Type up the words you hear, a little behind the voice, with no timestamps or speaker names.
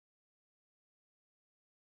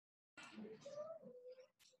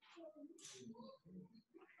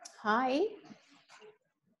Hi.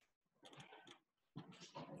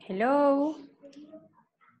 Hello.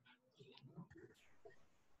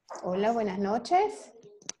 Hola, buenas noches.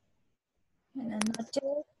 Buenas noches.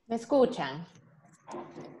 ¿Me escuchan?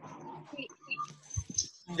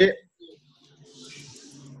 Sí.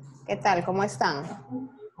 ¿Qué tal? ¿Cómo están?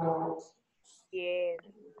 Bien.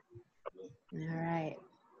 All right.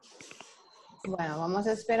 Bueno, vamos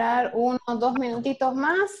a esperar 1 o 2 minutitos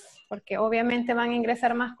más, porque obviamente van a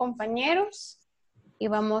ingresar más compañeros y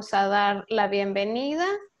vamos a dar la bienvenida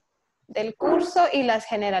del curso y las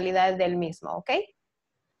generalidades del mismo, ¿ok?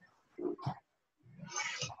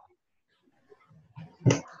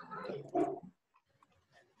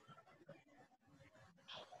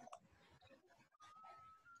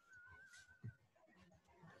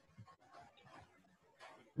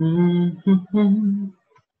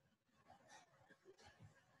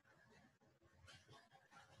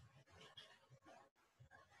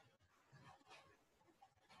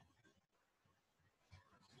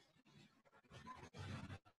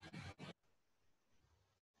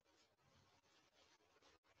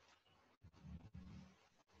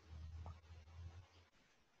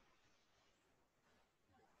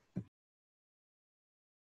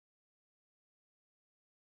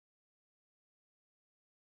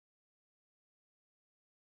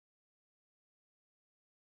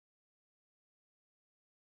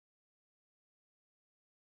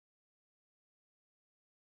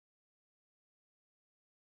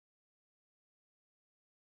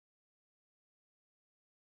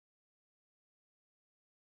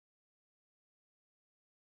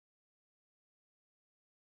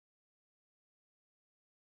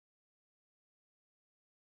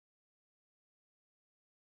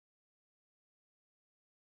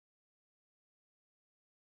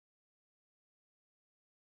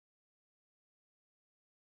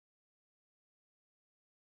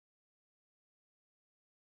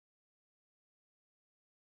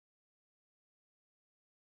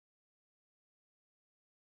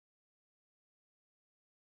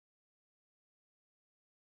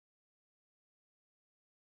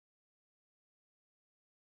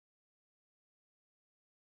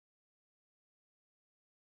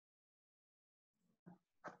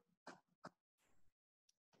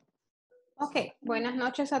 Ok, buenas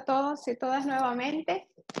noches a todos y todas nuevamente.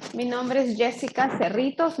 Mi nombre es Jessica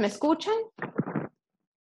Cerritos, ¿me escuchan?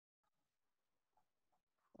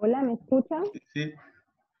 Hola, ¿me escuchan? Sí.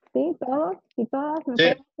 ¿Sí? ¿Todos y todas me Sí.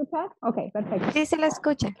 pueden escuchar? Ok, perfecto. Sí, se la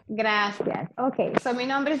escucha. Gracias. Ok, mi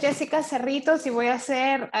nombre es Jessica Cerritos y voy a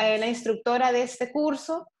ser la instructora de este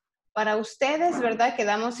curso para ustedes, ¿verdad? Que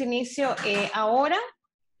damos inicio ahora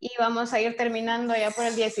y vamos a ir terminando ya por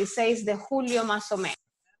el 16 de julio más o menos.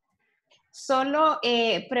 Solo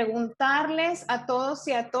preguntarles a todos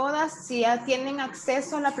y a todas si ya tienen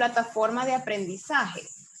acceso a la plataforma de aprendizaje.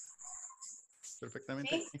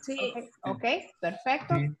 Perfectamente. Sí, sí. Ok,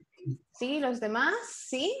 perfecto. Sí, los demás,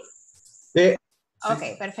 sí. Sí.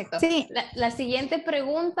 Ok, perfecto. Sí. La siguiente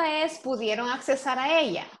pregunta es, ¿pudieron accesar a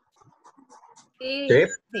ella? Sí. Sí.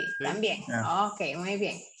 Sí, también. Ah. Ok, muy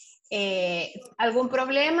bien. ¿Algún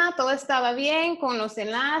problema? ¿Todo estaba bien con los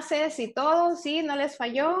enlaces y todo? ¿Sí? ¿No les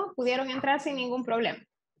falló? ¿Pudieron entrar sin ningún problema?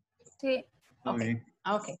 Sí. Ok, Muy bien.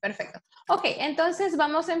 ok, perfecto. Ok, entonces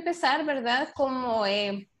vamos a empezar, ¿verdad? Como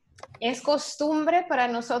es costumbre para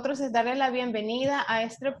nosotros es darle la bienvenida a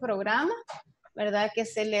este programa, ¿verdad? Que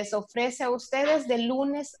se les ofrece a ustedes de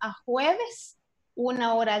lunes a jueves,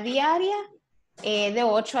 1 hora diaria, de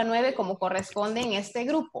 8 a 9 como corresponde en este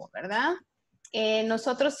grupo, ¿verdad?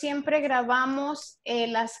 Nosotros siempre grabamos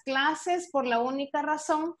las clases por la única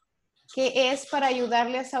razón que es para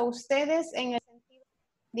ayudarles a ustedes en el sentido,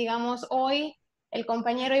 digamos, hoy el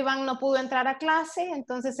compañero Iván no pudo entrar a clase,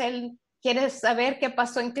 entonces él quiere saber qué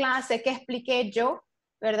pasó en clase, qué expliqué yo,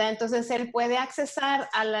 ¿verdad? Entonces él puede accesar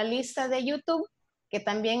a la lista de YouTube, que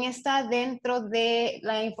también está dentro de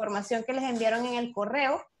la información que les enviaron en el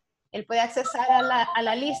correo. Él puede accesar a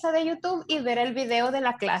la lista de YouTube y ver el video de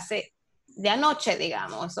la clase de anoche,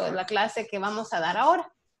 digamos, o la clase que vamos a dar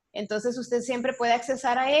ahora. Entonces usted siempre puede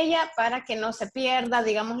accesar a ella para que no se pierda,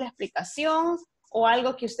 digamos, la explicación o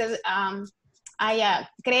algo que usted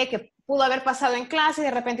cree que pudo haber pasado en clase y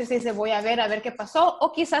de repente usted dice, voy a ver qué pasó.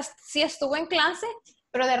 O quizás sí estuvo en clase,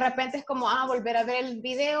 pero de repente es como, volver a ver el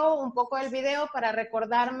video, un poco del video para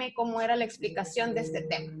recordarme cómo era la explicación de este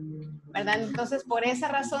tema, ¿verdad? Entonces, por esa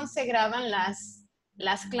razón se graban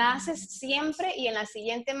las clases siempre y en la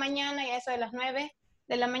siguiente mañana, y eso de las 9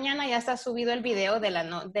 de la mañana, ya está subido el video de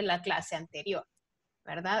la clase anterior,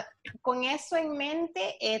 ¿verdad? Con eso en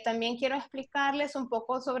mente, también quiero explicarles un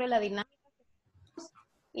poco sobre la dinámica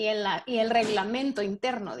y el reglamento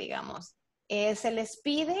interno, digamos. Se les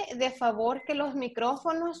pide de favor que los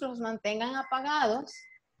micrófonos los mantengan apagados,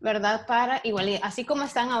 ¿verdad? Para, igual, así como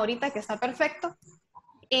están ahorita, que está perfecto,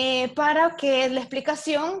 para que la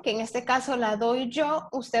explicación, que en este caso la doy yo,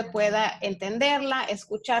 usted pueda entenderla,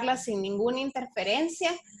 escucharla sin ninguna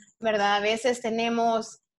interferencia, ¿verdad? A veces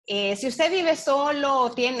tenemos, si usted vive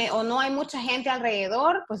solo o no hay mucha gente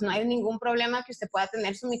alrededor, pues no hay ningún problema que usted pueda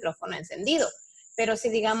tener su micrófono encendido. Pero si,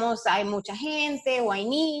 digamos, hay mucha gente o hay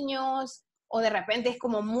niños o de repente es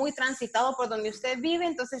como muy transitado por donde usted vive,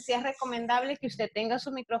 entonces sí es recomendable que usted tenga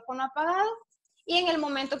su micrófono apagado y en el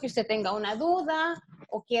momento que usted tenga una duda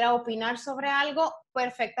o quiera opinar sobre algo,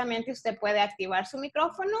 perfectamente usted puede activar su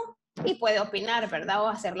micrófono y puede opinar, ¿verdad? O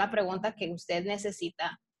hacer la pregunta que usted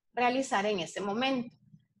necesita realizar en ese momento,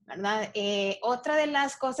 ¿verdad? Otra de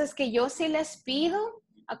las cosas que yo sí les pido,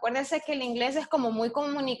 acuérdense que el inglés es como muy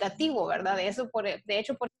comunicativo, ¿verdad? De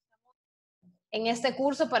hecho, en este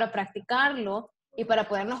curso para practicarlo y para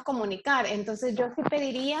podernos comunicar. Entonces yo sí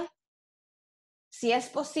pediría, si es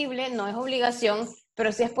posible, no es obligación,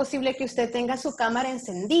 pero si es posible que usted tenga su cámara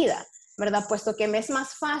encendida, ¿verdad? Puesto que me es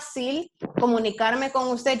más fácil comunicarme con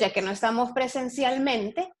usted, ya que no estamos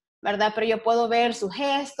presencialmente, ¿verdad? Pero yo puedo ver su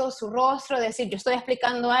gesto, su rostro, decir, yo estoy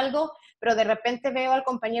explicando algo, pero de repente veo al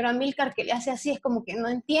compañero Amílcar que le hace así, es como que no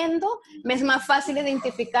entiendo, me es más fácil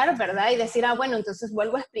identificar, ¿verdad? Y decir, bueno, entonces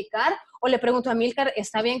vuelvo a explicar, o le pregunto a Amílcar,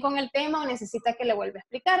 ¿está bien con el tema o necesita que le vuelva a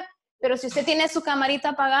explicar? Pero si usted tiene su camarita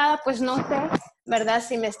apagada, pues no sé, ¿verdad?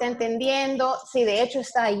 Si me está entendiendo, si de hecho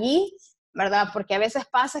está allí, ¿verdad? Porque a veces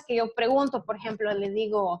pasa que yo pregunto, por ejemplo, le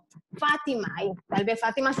digo, Fátima, y tal vez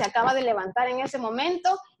Fátima se acaba de levantar en ese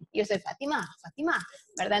momento, y yo soy Fátima,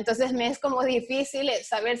 ¿verdad? Entonces me es como difícil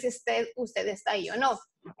saber si usted está ahí o no.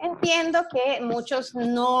 Entiendo que muchos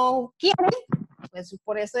no quieren, pues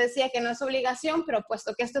por eso decía que no es obligación, pero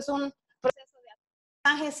puesto que esto es un proceso de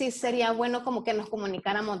aprendizaje, sí sería bueno como que nos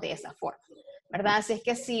comunicáramos de esa forma, ¿verdad? Así es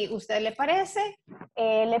que si a usted le parece,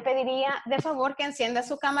 le pediría de favor que encienda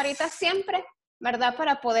su camarita siempre, ¿verdad?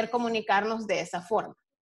 Para poder comunicarnos de esa forma.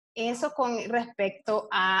 Eso con respecto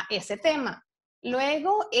a ese tema.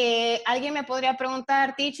 Luego, alguien me podría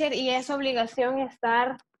preguntar, teacher, ¿y es obligación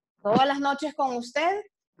estar todas las noches con usted?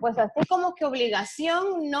 Pues así como que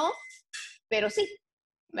obligación, no, pero sí,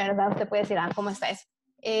 ¿verdad? Usted puede decir, ¿cómo está eso?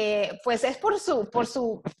 Pues es por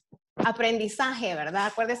su aprendizaje, ¿verdad?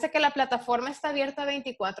 Acuérdese que la plataforma está abierta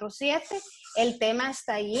 24/7, el tema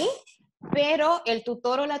está allí, pero el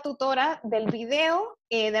tutor o la tutora del video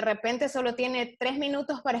de repente solo tiene 3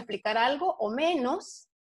 minutos para explicar algo o menos,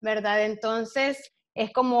 ¿verdad? Entonces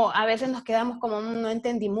es como, a veces nos quedamos como, no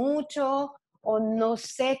entendí mucho o no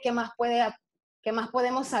sé qué más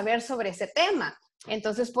podemos saber sobre ese tema.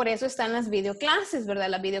 Entonces por eso están las videoclases, ¿verdad?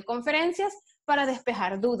 Las videoconferencias para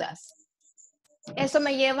despejar dudas. Eso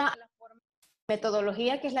me lleva a la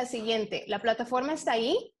metodología, que es la siguiente. La plataforma está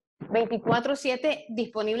ahí, 24/7,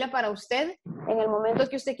 disponible para usted en el momento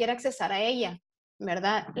que usted quiera accesar a ella,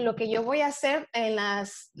 ¿verdad? Lo que yo voy a hacer en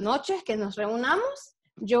las noches que nos reunamos,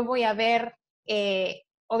 yo voy a ver,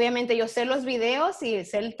 obviamente yo sé los videos y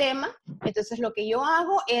sé el tema, entonces lo que yo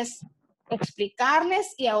hago es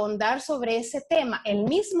explicarles y ahondar sobre ese tema, el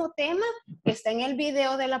mismo tema que está en el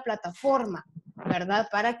video de la plataforma, ¿verdad?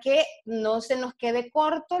 Para que no se nos quede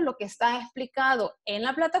corto lo que está explicado en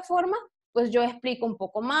la plataforma, pues yo explico un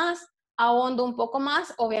poco más, ahondo un poco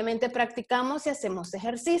más, obviamente practicamos y hacemos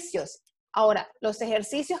ejercicios. Ahora, los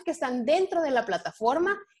ejercicios que están dentro de la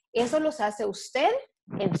plataforma, eso los hace usted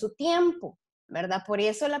en su tiempo, ¿verdad? Por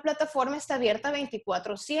eso la plataforma está abierta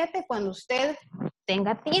 24/7 cuando usted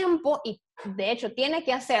tenga tiempo y de hecho tiene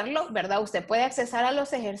que hacerlo, ¿verdad? Usted puede accesar a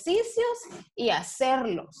los ejercicios y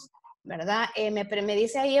hacerlos, ¿verdad? Me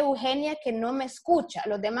dice ahí Eugenia que no me escucha.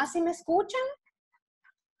 ¿Los demás sí me escuchan?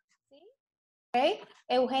 ¿Sí? Okay.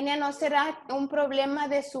 Eugenia, ¿no será un problema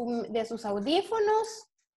de sus audífonos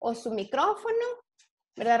o su micrófono?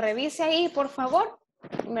 ¿Verdad? Revise ahí, por favor,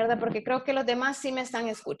 ¿verdad? Porque creo que los demás sí me están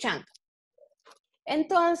escuchando.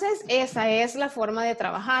 Entonces, esa es la forma de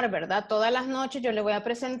trabajar, ¿verdad? Todas las noches yo le voy a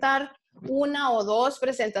presentar 1 o 2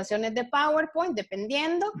 presentaciones de PowerPoint,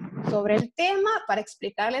 dependiendo, sobre el tema, para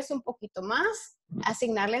explicarles un poquito más,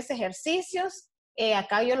 asignarles ejercicios.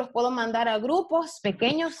 Acá yo los puedo mandar a grupos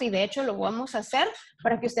pequeños y de hecho lo vamos a hacer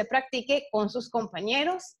para que usted practique con sus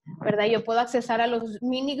compañeros, ¿verdad? Yo puedo accesar a los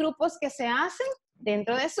mini grupos que se hacen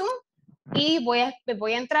dentro de Zoom y voy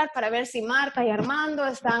a entrar para ver si Marta y Armando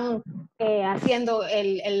están haciendo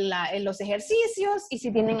los ejercicios y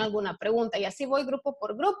si tienen alguna pregunta. Y así voy grupo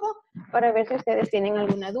por grupo para ver si ustedes tienen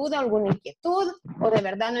alguna duda, alguna inquietud o de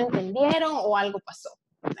verdad no entendieron o algo pasó.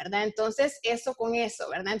 ¿verdad? Entonces, eso con eso,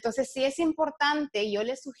 ¿verdad? Entonces, sí es importante, yo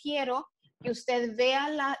le sugiero que usted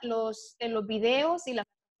vea los videos y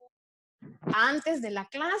antes de la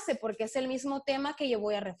clase, porque es el mismo tema que yo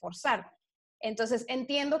voy a reforzar. Entonces,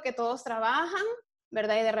 entiendo que todos trabajan,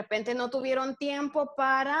 ¿verdad? Y de repente no tuvieron tiempo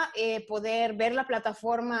para poder ver la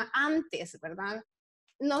plataforma antes, ¿verdad?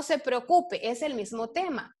 No se preocupe, es el mismo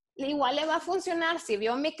tema. Igual le va a funcionar si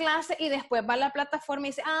vio mi clase y después va a la plataforma y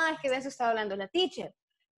dice, es que de eso estaba hablando la teacher.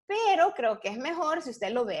 Pero creo que es mejor si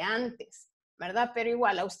usted lo ve antes, ¿verdad? Pero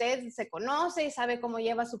igual a usted se conoce y sabe cómo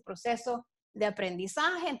lleva su proceso de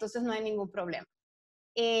aprendizaje, entonces no hay ningún problema.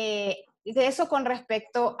 De eso con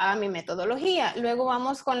respecto a mi metodología. Luego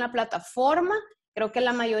vamos con la plataforma. Creo que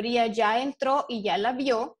la mayoría ya entró y ya la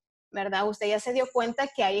vio, ¿verdad? Usted ya se dio cuenta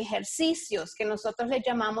que hay ejercicios que nosotros le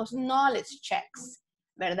llamamos knowledge checks,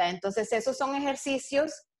 ¿verdad? Entonces esos son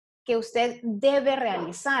ejercicios que usted debe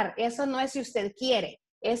realizar. Eso no es si usted quiere.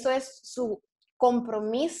 Eso es su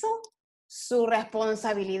compromiso, su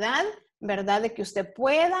responsabilidad, ¿verdad? De que usted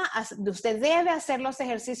usted debe hacer los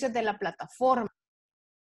ejercicios de la plataforma.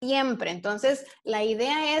 Siempre. Entonces, la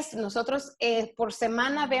idea es, nosotros por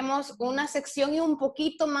semana vemos una sección y un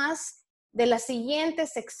poquito más de la siguiente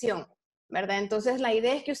sección, ¿verdad? Entonces, la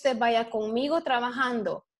idea es que usted vaya conmigo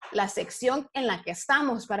trabajando la sección en la que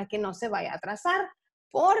estamos para que no se vaya a atrasar,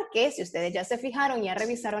 porque si ustedes ya se fijaron, ya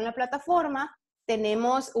revisaron la plataforma,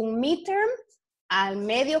 tenemos un midterm al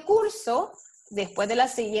medio curso, después de la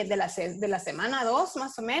semana 2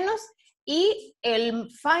 más o menos, y el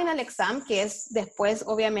final exam, que es después,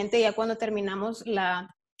 obviamente, ya cuando terminamos la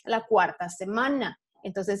cuarta semana.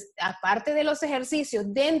 Entonces, aparte de los ejercicios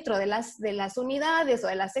dentro de las unidades o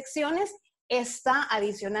de las secciones, está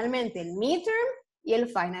adicionalmente el midterm y el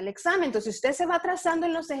final exam. Entonces, usted se va trazando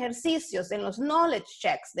en los ejercicios, en los knowledge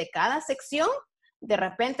checks de cada sección, de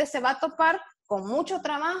repente se va a topar con mucho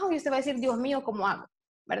trabajo y usted va a decir, Dios mío, ¿cómo hago?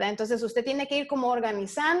 ¿Verdad? Entonces usted tiene que ir como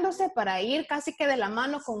organizándose para ir casi que de la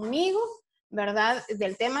mano conmigo, ¿verdad?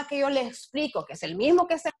 Del tema que yo le explico, que es el mismo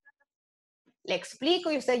que le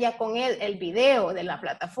explico y usted ya con el video de la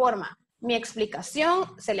plataforma, mi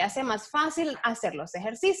explicación, se le hace más fácil hacer los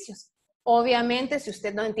ejercicios. Obviamente, si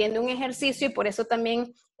usted no entiende un ejercicio, y por eso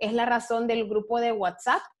también es la razón del grupo de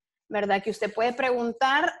WhatsApp, ¿verdad? Que usted puede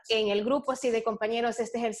preguntar en el grupo así de compañeros,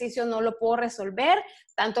 este ejercicio no lo puedo resolver,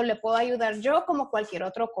 tanto le puedo ayudar yo como cualquier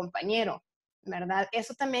otro compañero, ¿verdad?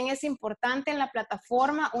 Eso también es importante en la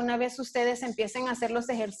plataforma. Una vez ustedes empiecen a hacer los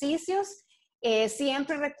ejercicios,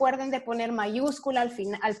 siempre recuerden de poner mayúscula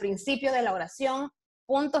al principio de la oración,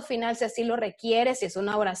 punto final si así lo requiere, si es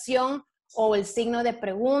una oración, o el signo de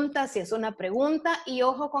pregunta si es una pregunta, y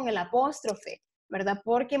ojo con el apóstrofe, ¿verdad?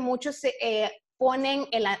 Porque muchos ponen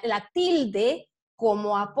la tilde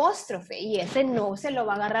como apóstrofe y ese no se lo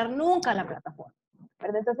va a agarrar nunca la plataforma,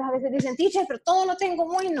 ¿verdad? Entonces a veces dicen, teacher, pero todo lo tengo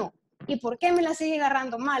bueno, ¿y por qué me la sigue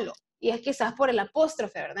agarrando malo? Y es quizás por el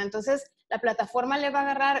apóstrofe, ¿verdad? Entonces la plataforma le va a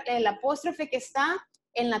agarrar el apóstrofe que está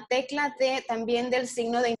en la tecla también del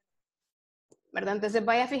signo de, ¿verdad? Entonces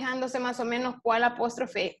vaya fijándose más o menos cuál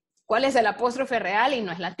es el apóstrofe real y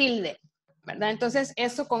no es la tilde, ¿verdad? Entonces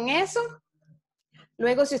eso con eso.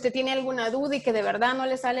 Luego, si usted tiene alguna duda y que de verdad no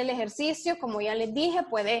le sale el ejercicio, como ya les dije,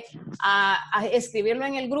 puede escribirlo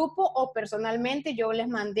en el grupo o personalmente. Yo les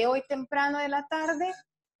mandé hoy temprano de la tarde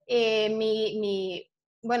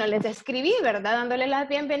bueno, les escribí, ¿verdad? Dándole las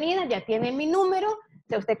bienvenidas, ya tiene mi número.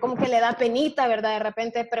 Si a usted como que le da penita, ¿verdad? De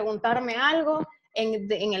repente preguntarme algo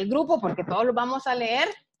en el grupo, porque todos lo vamos a leer.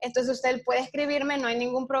 Entonces usted puede escribirme, no hay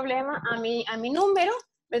ningún problema, a mi número,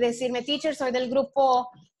 decirme, teacher, soy del grupo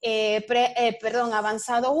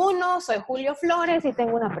avanzado 1, soy Julio Flores y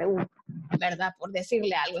tengo una pregunta, ¿verdad? Por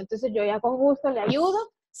decirle algo. Entonces yo ya con gusto le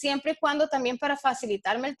ayudo, siempre y cuando también para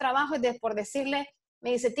facilitarme el trabajo, por decirle,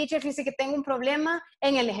 me dice, teacher, fíjese que tengo un problema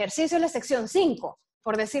en el ejercicio de la sección 5,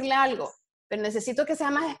 por decirle algo, pero necesito que sea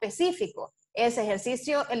más específico. Ese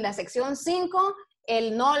ejercicio en la sección 5,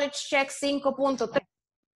 el Knowledge Check 5.3.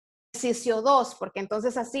 Ejercicio 2, porque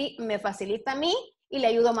entonces así me facilita a mí y le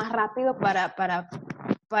ayudo más rápido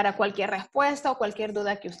para cualquier respuesta o cualquier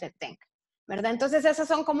duda que usted tenga, ¿verdad? Entonces esas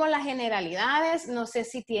son como las generalidades. No sé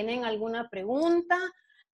si tienen alguna pregunta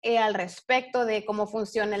al respecto de cómo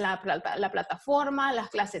funciona la plataforma, las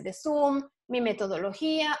clases de Zoom, mi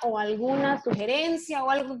metodología o alguna sugerencia o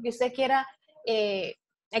algo que usted quiera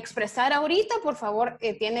expresar ahorita. Por favor,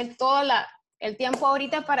 tiene todo el tiempo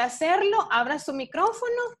ahorita para hacerlo. Abra su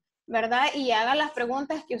micrófono, ¿verdad? Y haga las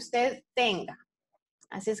preguntas que usted tenga.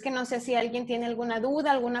 Así es que no sé si alguien tiene alguna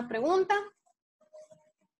duda, alguna pregunta.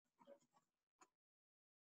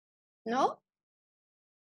 ¿No?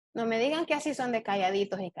 No me digan que así son de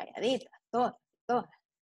calladitos y calladitas. Todas, todas.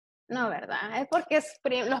 No, ¿verdad? Es porque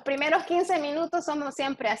los primeros 15 minutos somos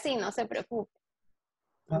siempre así, no se preocupe.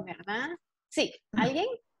 ¿Verdad? Sí, ¿alguien?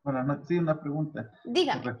 Bueno, no, sí, una pregunta.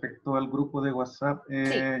 Dígame. Respecto al grupo de WhatsApp,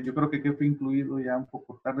 Sí. yo creo que fue incluido ya un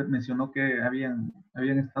poco tarde. Mencionó que habían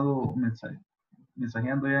estado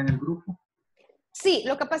mensajeando ya en el grupo. Sí,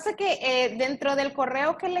 lo que pasa es que dentro del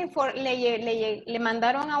correo que le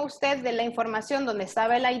mandaron a usted de la información donde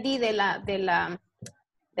estaba el ID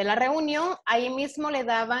de la reunión, ahí mismo le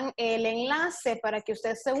daban el enlace para que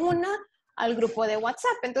usted se una al grupo de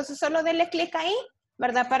WhatsApp. Entonces solo dele clic ahí,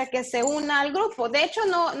 ¿verdad? Para que se una al grupo. De hecho,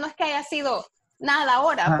 no es que haya sido nada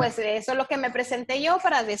ahora, pues eso es lo que me presenté yo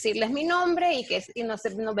para decirles mi nombre y que nos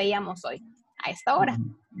veíamos hoy a esta hora,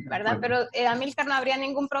 ¿verdad? Pero Amílcar no habría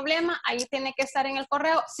ningún problema, ahí tiene que estar en el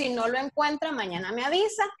correo. Si no lo encuentra, mañana me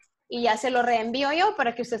avisa y ya se lo reenvío yo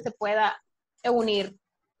para que usted se pueda unir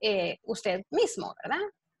usted mismo, ¿verdad?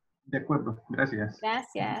 De acuerdo, gracias.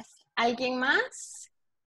 Gracias. ¿Alguien más?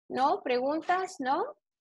 ¿No? ¿Preguntas? ¿No?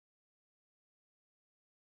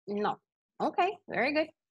 No. Okay, very good.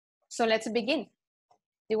 So let's begin. Do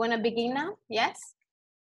you want to begin now? Yes?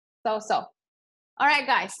 So. All right,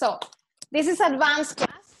 guys. So this is advanced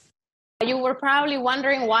class. You were probably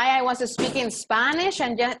wondering why I was speaking Spanish,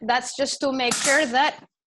 and that's just to make sure that,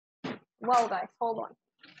 well, guys, hold on.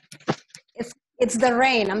 It's the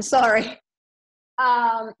rain. I'm sorry.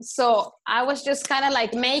 So I was just kind of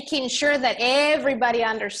like making sure that everybody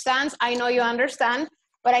understands. I know you understand,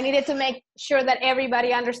 but I needed to make sure that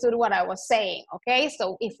everybody understood what I was saying, okay?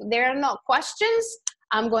 So if there are no questions,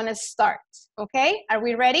 I'm going to start, okay? Are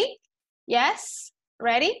we ready? Yes?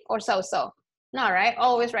 Ready? Or so? No, right?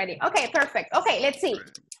 Always ready. Okay, perfect. Okay, let's see.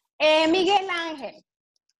 Miguel Ángel.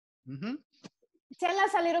 Mm-hmm. Tell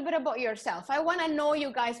us a little bit about yourself. I want to know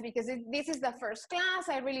you guys because this is the first class.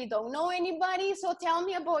 I really don't know anybody. So tell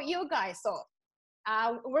me about you guys. So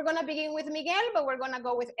we're going to begin with Miguel, but we're going to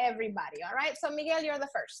go with everybody. All right. So Miguel, you're the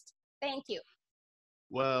first. Thank you.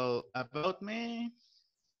 Well, about me,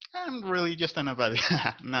 I'm really just a nobody.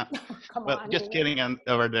 No, Come well, on, just Miguel. kidding.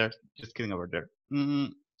 Over there. Just kidding over there.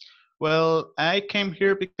 Well, I came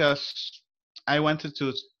here because I wanted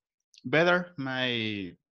to better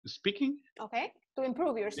my speaking. Okay. To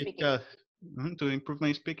improve your speaking. To improve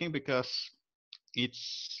my speaking because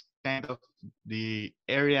it's kind of the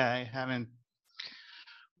area I haven't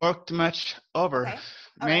worked much over. Okay.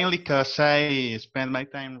 Mainly because I spend my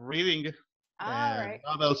time reading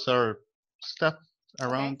novels or stuff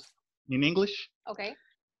around in English. Okay.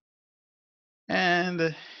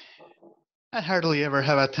 And I hardly ever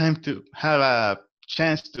have a time to have a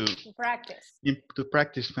chance to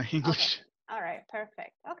practice my English. Okay. All right,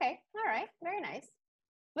 perfect. Okay, all right, very nice.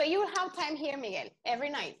 But you have time here, Miguel, every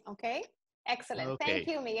night, okay? Excellent. Okay. Thank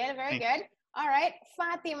you, Miguel. Very good. All right,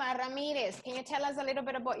 Fatima Ramirez, can you tell us a little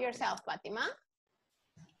bit about yourself, Fatima?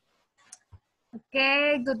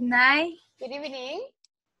 Okay, good night. Good evening.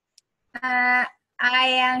 I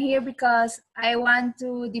am here because I want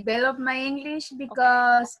to develop my English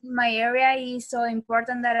because my area is so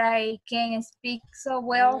important that I can speak so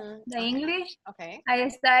well the English. Okay. I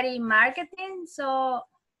study marketing, so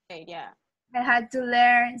yeah. I had to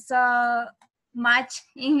learn so much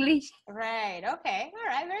English. Right, okay. All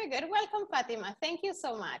right, very good. Welcome, Fatima. Thank you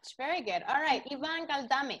so much. Very good. All right, Ivan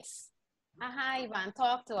Galdames. Hi, Ivan,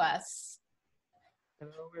 talk to us.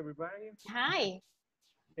 Hello, everybody. Hi.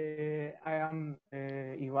 I am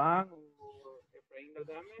Ivan Efraín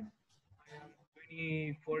Galdames. I am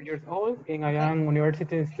 24 years old and I am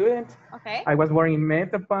university student. Okay. I was born in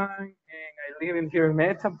Metapan and I live in here in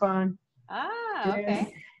Metapan. Ah,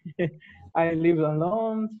 okay. I live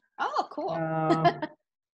alone. Oh, cool. All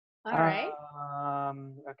right.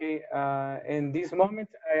 Okay. In this moment,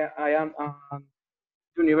 I am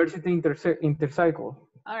university intercycle.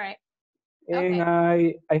 All right. And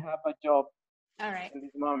I have a job. All right. In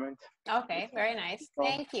this moment. Okay, very nice.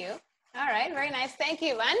 Thank you. All right, very nice. Thank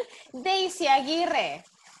you, Ivan. Daisy Aguirre.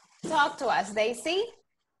 Talk to us, Daisy.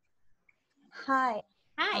 Hi.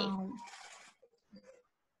 Hi.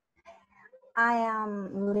 I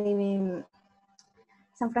am living in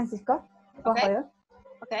San Francisco, Ohio.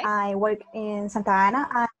 Okay. I work in Santa Ana.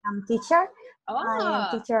 I am teacher. Oh. I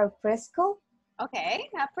am teacher of preschool. Okay,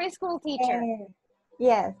 a preschool teacher.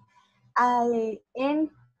 Yes.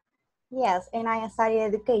 Yes, and I study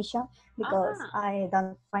education because I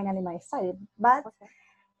don't finally my study, but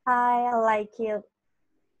I like it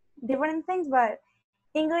different things, but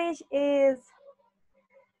English is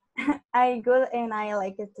I good and I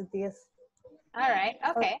like it to this. All right,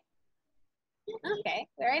 okay. Okay,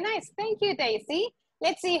 very nice. Thank you, Daisy.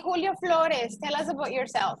 Let's see, Julio Flores, tell us about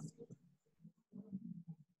yourself.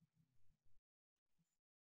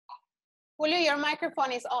 Julio, your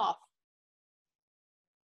microphone is off.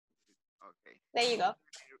 Okay. There you go.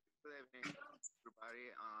 Good evening, everybody.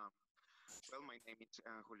 Well, my name is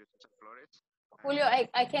Julio Cesar Flores. Julio,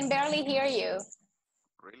 I can barely hear you.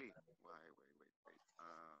 Really?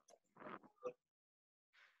 Wait.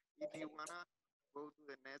 If you wanna go to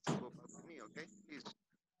the next, go back to me, okay? Please.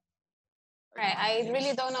 Right, I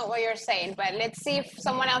really don't know what you're saying, but let's see if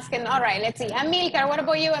someone else can. All right, let's see. Amilcar, what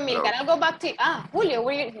about you, Amilcar? Hello. I'll go back to you. Julio,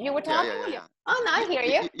 you were talking? Yeah. Oh, now I hear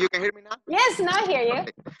you. You can hear me now? Yes, now I hear you.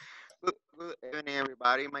 Okay. Good evening,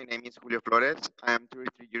 everybody. My name is Julio Flores. I am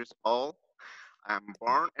 33 years old. I'm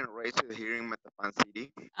born and raised here in Metapan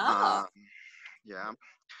City. Oh. Yeah.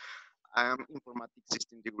 I am informatics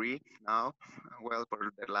system degree now, well,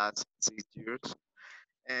 for the last 6 years.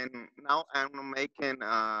 And now I'm making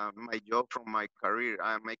my job from my career.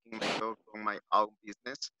 I'm making my job from my own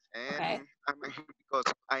business. And Okay. I'm here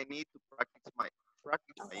because I need to practice my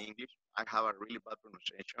English. I have a really bad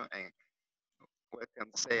pronunciation and what can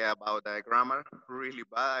I say about the grammar really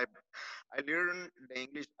bad. I learned the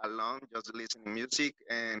English alone, just listening music,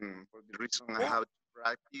 and for the reason I have to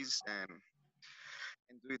practice and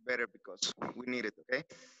do it better because we need it. Okay.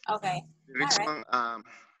 Okay. The reason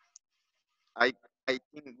I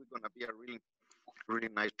think we're gonna be a really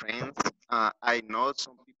nice friends. I know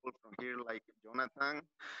some people from here like Jonathan,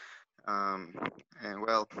 and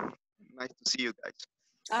well, nice to see you guys.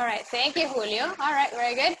 All right. Thank you, Julio. All right.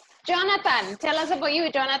 Very good. Jonathan, tell us about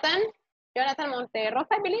you, Jonathan. Jonathan Monterrosa,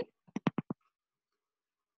 I believe.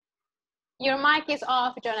 Your mic is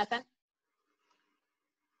off, Jonathan.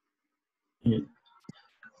 Do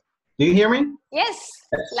you hear me? Yes,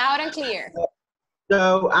 loud and clear.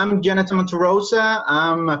 So I'm Jonathan Monterosa.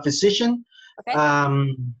 I'm a physician. Okay.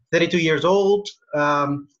 32 years old.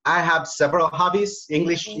 I have several hobbies.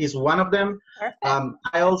 English is one of them. Perfect.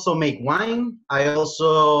 I also make wine.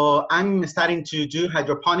 I'm starting to do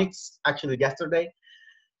hydroponics actually yesterday.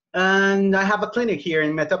 And I have a clinic here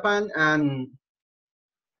in Metapan, and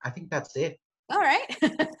I think that's it. All right.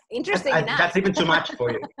 Interesting enough. That's even too much for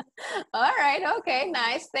you. All right. Okay.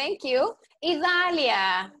 Nice. Thank you.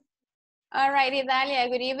 Idalia. All right, Idalia.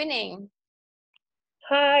 Good evening.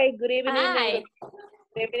 Hi. Good evening. Hi.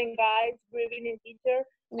 Good evening, guys. Good evening, teacher.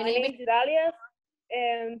 My name is Idalia,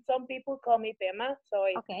 and some people call me Pema. So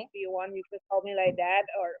if you want, you can call me like that,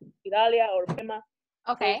 or Idalia, or Pema.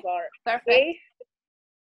 Okay. Those are perfect. Okay.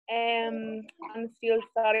 I'm still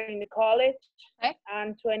studying in the college. Okay.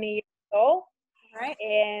 I'm 20 years old. Right.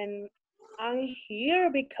 And I'm here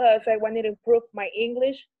because I wanted to improve my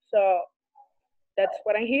English. So that's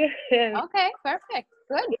what I'm here. Okay, perfect.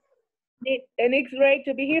 Good. And it's great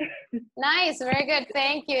to be here. Nice, very good.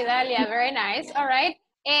 Thank you, Dalia. Very nice. All right.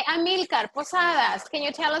 Amilcar Posadas, can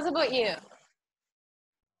you tell us about you?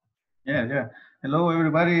 Yeah. Hello,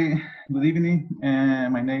 everybody. Good evening.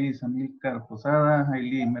 My name is Amilcar Posada. I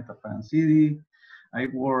live in Metapan City. I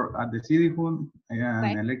work at the city hall. I am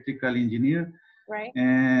an electrical engineer. Right.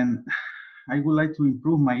 And I would like to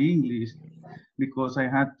improve my English because I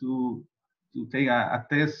had to take a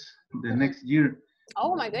test the next year.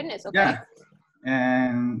 Oh my goodness. Okay. Yeah.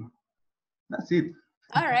 And that's it.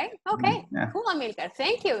 All right. Okay. Yeah. Cool, Amilcar.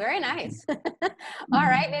 Thank you. Very nice. All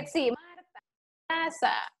right. Let's see.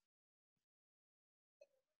 Marta.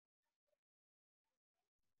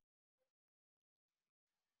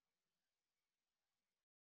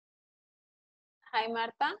 Hi,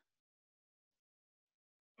 Marta.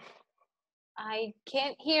 I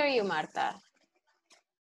can't hear you, Marta.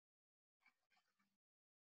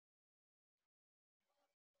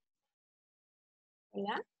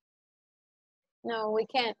 Yeah? No, we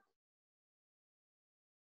can't.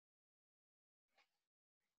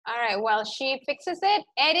 All right, well, she fixes it.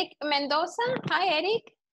 Eric Mendoza. Hi, Eric.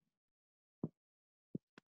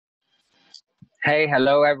 Hey,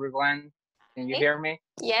 hello, everyone. Can you hear me?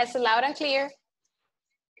 Yes, loud and clear.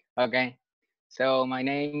 Okay. So my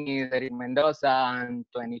name is Eric Mendoza. I'm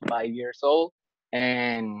 25 years old,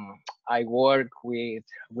 and I work with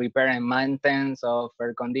repair and maintenance of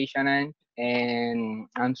air conditioning, and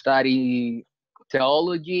I'm studying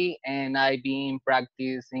theology, and I've been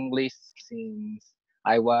practice English since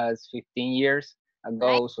I was 15 years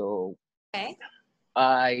ago. Right. So okay.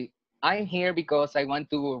 I'm here because I want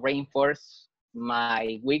to reinforce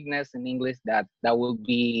my weakness in English, that will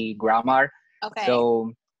be grammar. Okay.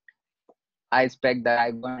 So I expect that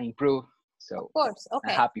I'm going to improve. So of course.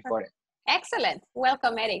 Okay. I'm happy for it. Excellent.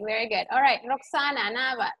 Welcome, Eric. Very good. All right, Roxana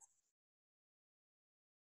Navas.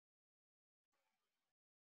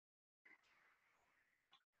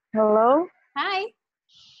 Hello. Hi.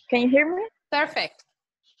 Can you hear me? Perfect.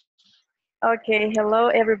 Okay, hello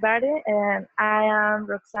everybody, and I am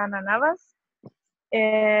Roxana Navas.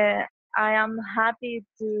 I am happy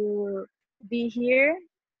to be here,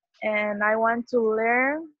 and I want to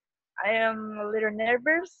learn. I am a little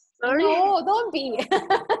nervous, sorry. No, don't be.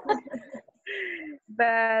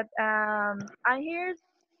 But I'm here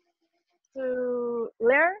to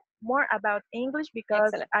learn more about English because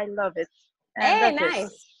Excellent. I love it. And Hey, that's nice.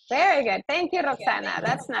 it. Very good. Thank you, Roxana.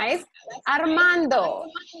 That's nice. Armando.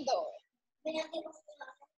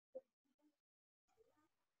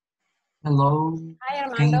 Hello, Hi,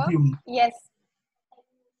 can you Armando. hear me? Yes.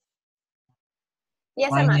 Yes,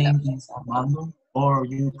 My Armando. name is Armando, or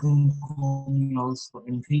you can call me also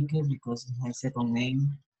Enrique because it's my second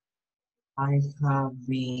name. I have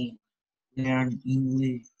been learning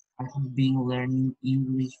English. I have been learning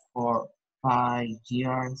English for 5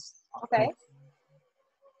 years. Okay.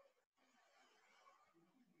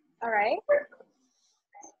 All right.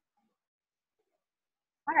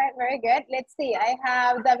 All right, very good. Let's see. I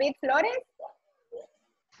have David Flores.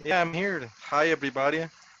 Yeah, I'm here. Hi, everybody.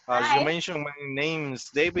 As you Hi. mentioned, my name is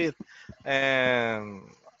David, and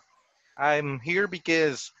I'm here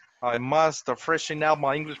because I must freshen out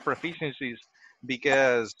my English proficiencies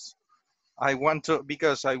because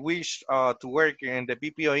because I wish to work in the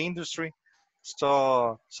BPO industry.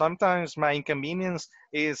 So sometimes my inconvenience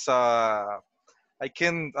is I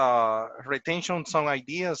can retention some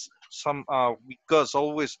ideas, some because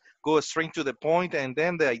always go straight to the point, and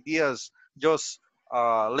then the ideas just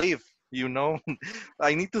leave. You know,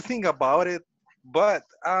 I need to think about it, but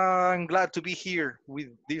I'm glad to be here with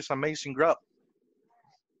this amazing group.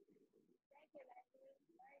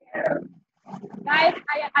 Guys,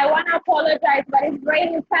 I want to apologize, but it's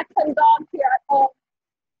raining cats and dogs here at home.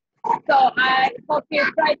 So I hope you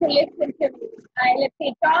try to listen to me. Let's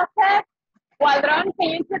see, Joseph Waldron, can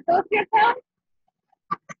you introduce yourself?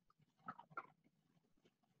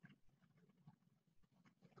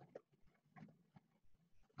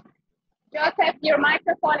 Joseph, your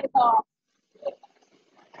microphone is off.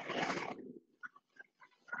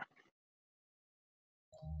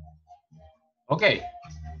 Okay.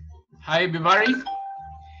 Hi, everybody.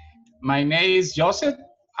 My name is Joseph.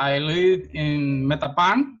 I live in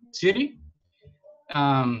Metapan City.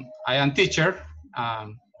 I am teacher.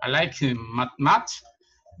 I like math.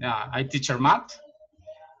 I teach math.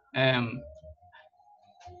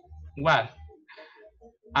 Well,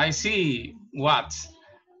 I see what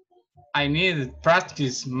I need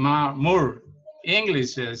practice more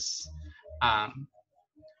English is, I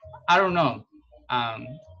don't know.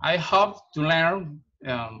 I hope to learn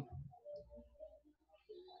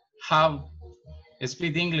how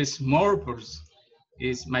speak English more because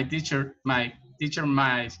is my teacher my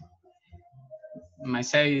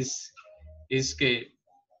say is que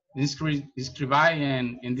inscribir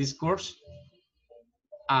in this course.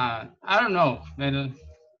 I don't know.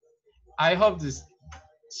 I hope this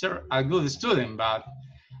sir a good student, but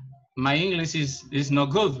my English is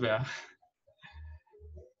not good. But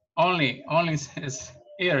only says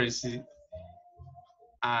here is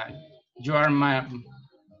uh, you are my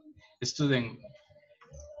student.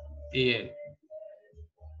 Yeah,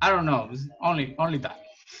 I don't know. Only that.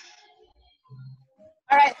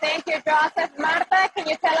 All right, thank you, Joseph. Marta, can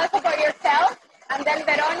you tell us about yourself? And then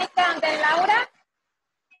Veronica, and then Laura.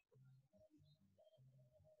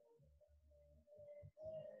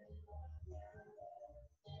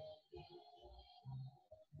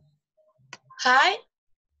 Hi.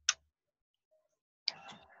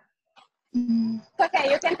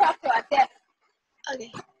 Okay, you can talk to us, yes.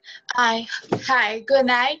 Okay. Hi, good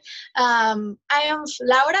night. I am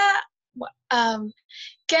Laura.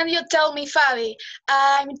 Can you tell me, Fabi?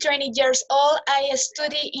 I'm 20 years old. I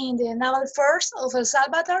study in the Naval Force of El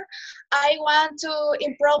Salvador. I want to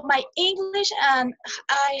improve my English and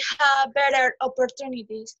I have better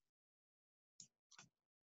opportunities.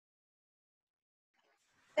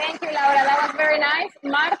 Thank you, Laura. That was very nice.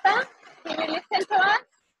 Marta, can you listen to us?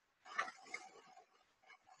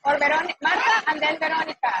 Or Veronica, Marta, and then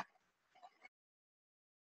Veronica.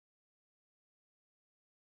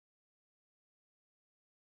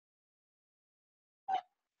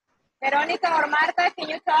 Veronica or Marta, can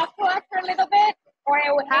you talk to us for a little bit? Or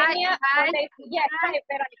Eugenia? Hi. Yes, hi,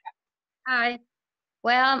 Veronica. Hi.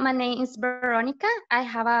 Well, my name is Veronica. I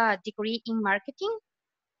have a degree in marketing,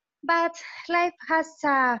 but life has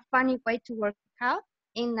a funny way to work out.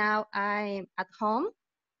 And now I'm at home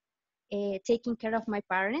taking care of my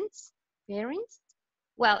parents.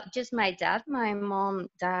 Well, just my dad. My mom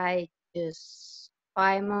died just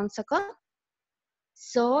 5 months ago.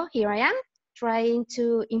 So here I am trying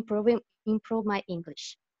to improve my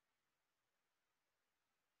English.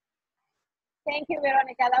 Thank you,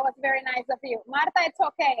 Veronica. That was very nice of you. Marta, it's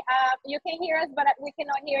okay. You can hear us, but we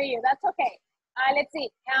cannot hear you. That's okay. Let's see.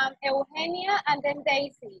 Eugenia and then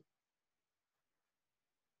Daisy.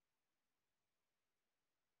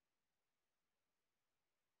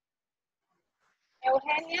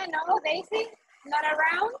 Eugenia, no, Daisy, not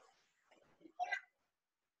around?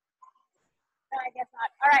 No, I guess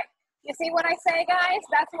not. All right. You see what I say, guys?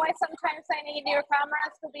 That's why sometimes I need your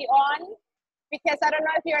cameras to be on, because I don't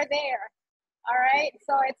know if you're there. All right.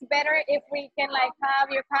 So it's better if we can like have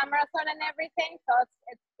your cameras on and everything. So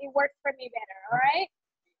it works for me better. All right.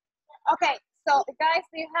 Okay. So guys,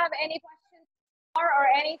 do you have any questions or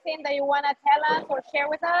anything that you want to tell us or share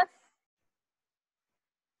with us?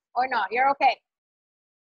 Or not? You're okay.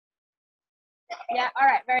 Yeah. All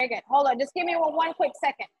right. Very good. Hold on. Just give me one quick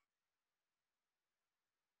second.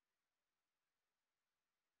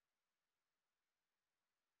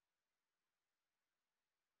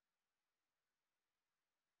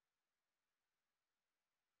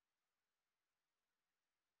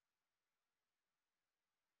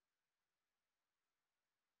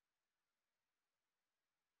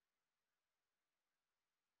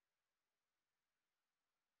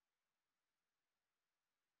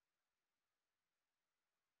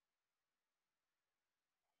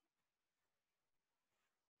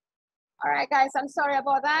 All right, guys, I'm sorry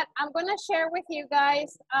about that. I'm gonna share with you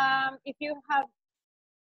guys, if you have,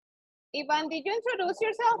 Ivan, did you introduce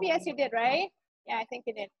yourself? Yes, you did, right? Yeah, I think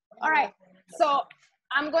you did. All right, so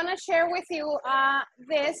I'm gonna share with you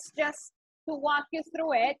this just to walk you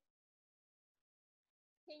through it.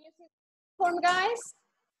 Can you see the form, guys?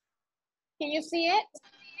 Can you see it?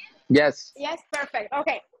 Yes. Yes, perfect.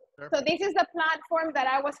 Okay, so this is the platform that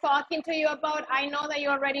I was talking to you about. I know that you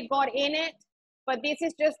already got in it, but this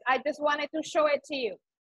is just, I just wanted to show it to you.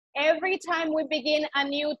 Every time we begin a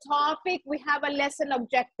new topic, we have a lesson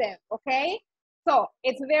objective, okay? So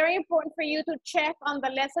it's very important for you to check on the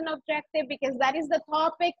lesson objective because that is the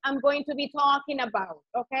topic I'm going to be talking about,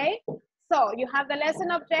 okay? So you have the lesson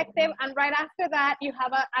objective and right after that, you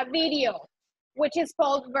have a video, which is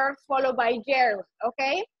called verbs followed by gerund,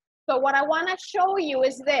 okay? So what I wanna show you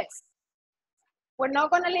is this. We're not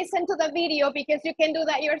gonna listen to the video because you can do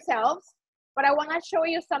that yourselves, but I wanna show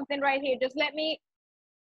you something right here. Just let me,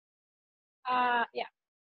 yeah,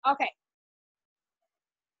 okay.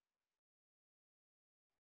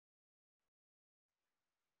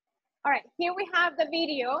 All right, here we have the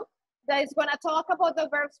video that is gonna talk about the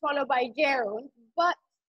verbs followed by gerund, but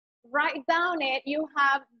right down it, you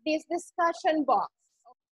have this discussion box.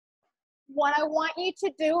 What I want you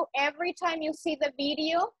to do every time you see the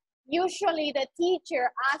video, usually the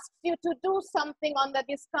teacher asks you to do something on the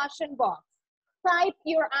discussion box. Type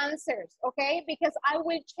your answers, okay? Because I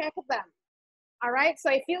will check them. All right, so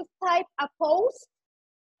if you type a post,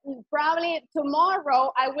 probably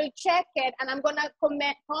tomorrow I will check it and I'm gonna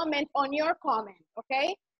comment on your comment,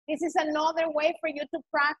 okay? This is another way for you to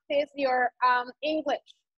practice your English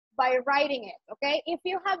by writing it, okay? If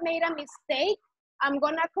you have made a mistake, I'm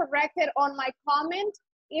gonna correct it on my comment.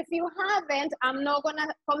 If you haven't, I'm not gonna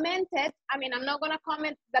comment it. I mean, I'm not gonna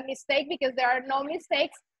comment the mistake because there are no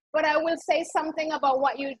mistakes, but I will say something about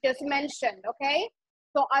what you just mentioned, okay?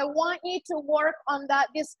 So I want you to work on that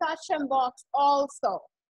discussion box also.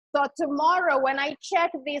 So tomorrow when I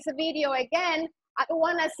check this video again, I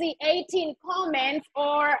wanna see 18 comments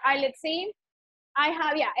or let's see, I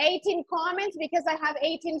have, yeah, 18 comments because I have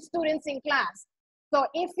 18 students in class. So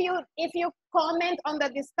if you comment on the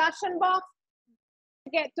discussion box,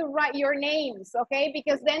 get to write your names, okay?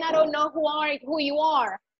 Because then I don't know who you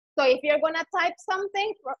are. So if you're gonna type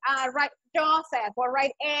something, write Joseph or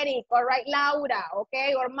write Eric or write Laura,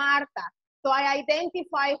 okay? Or Marta. So I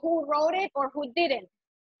identify who wrote it or who didn't.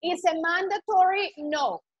 Is it mandatory?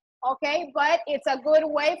 No, okay? But it's a good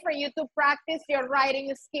way for you to practice your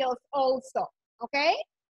writing skills also, okay?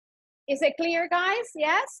 Is it clear, guys?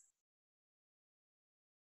 Yes?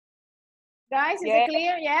 Guys, is it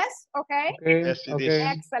clear? Yes? Okay. Yes, it is.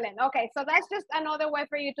 Excellent. Okay, so that's just another way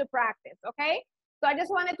for you to practice, okay? So I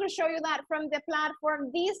just wanted to show you that from the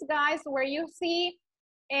platform. These guys, where you see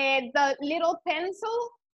the little pencil,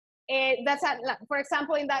 that's, for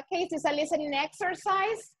example, in that case, it's a listening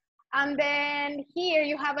exercise. And then here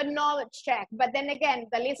you have a knowledge check. But then again,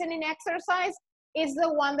 the listening exercise is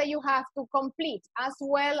the one that you have to complete as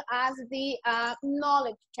well as the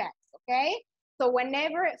knowledge checks, okay? So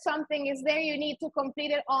whenever something is there, you need to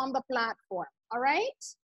complete it on the platform, all right?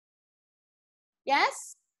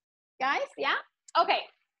 Yes, guys, yeah? Okay,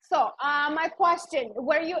 so my question,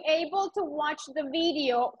 were you able to watch the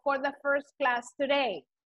video for the first class today?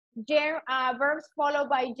 Verbs followed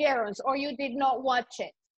by gerunds, or you did not watch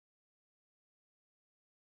it?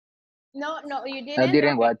 No, you didn't? I didn't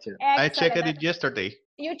Okay. watch it. I checked Excellent. it yesterday.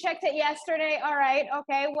 You checked it yesterday. All right.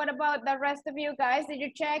 Okay. What about the rest of you guys? Did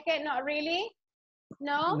you check it? Not really?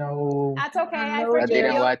 No? No. That's okay. I No, I forgive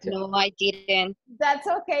didn't you. watch it. No, I didn't. That's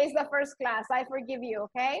okay. It's the first class. I forgive you.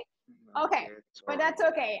 Okay. Okay. But that's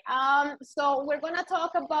okay. So we're going to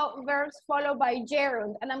talk about verbs followed by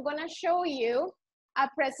gerund. And I'm going to show you a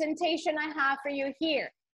presentation I have for you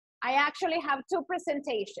here. I actually have two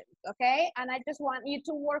presentations. Okay. And I just want you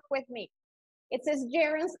to work with me. It says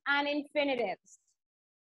gerunds and infinitives.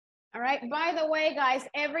 All right. By the way, guys,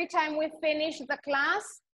 every time we finish the class,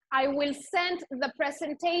 I will send the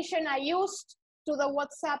presentation I used to the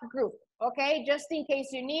WhatsApp group. Okay. Just in case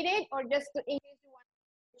you need it, or just in case you want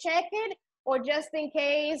to check it, or just in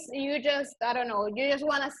case you just, I don't know, you just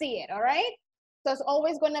want to see it. All right. So it's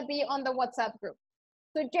always going to be on the WhatsApp group.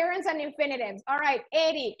 So gerunds and infinitives. All right.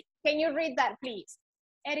 Eric, can you read that, please?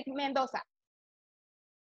 Eric Mendoza.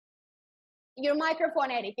 Your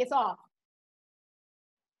microphone, Eric, is off.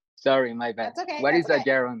 Sorry, my bad. That's okay. What That's is a okay.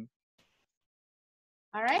 gerund?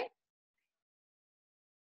 All right.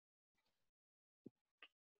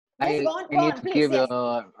 I Yes, go need on, to please. give Yes.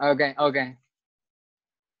 okay.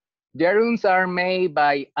 Gerunds are made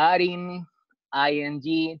by adding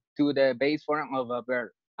ing to the base form of a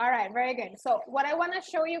verb. All right, very good. So what I want to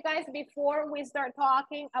show you guys before we start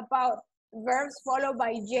talking about verbs followed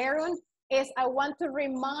by gerund is I want to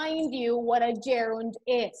remind you what a gerund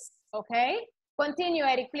is, okay? Continue,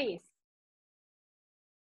 Eric, please.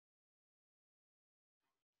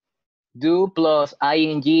 Do plus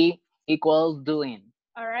ing equals doing.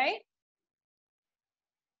 All right.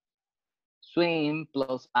 Swim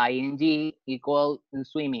plus ing equals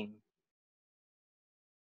swimming.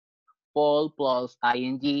 Fall plus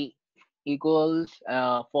ing equals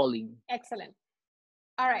falling. Excellent.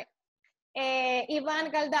 All right.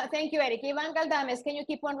 Ivan Galdames, thank you, Eric. Ivan Galdames, can you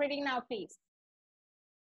keep on reading now, please?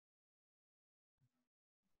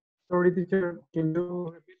 Sorry, teacher, can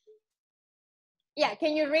you repeat? Yeah,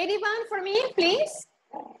 can you read Ivan for me, please?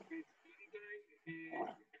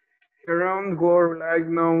 Gerund word like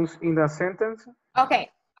nouns in the sentence. Okay,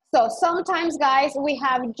 so sometimes, guys, we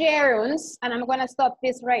have gerunds, and I'm gonna stop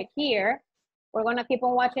this right here. We're gonna keep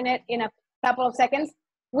on watching it in a couple of seconds.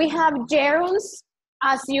 We have gerunds,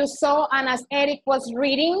 as you saw and as Eric was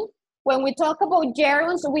reading. When we talk about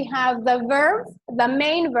gerunds, we have the verb, the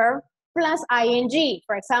main verb, plus ing.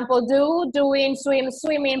 For example, do, doing, swim,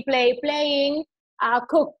 swimming, play, playing,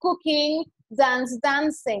 cook, cooking, dance,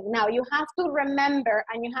 dancing. Now, you have to remember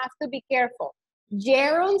and you have to be careful.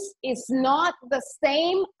 Gerunds is not the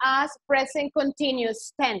same as present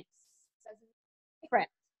continuous tense. Different,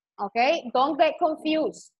 okay? Don't get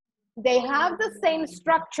confused. They have the same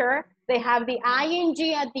structure. They have the ing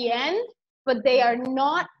at the end, but they are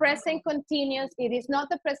not present continuous. It is not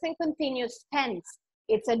the present continuous tense.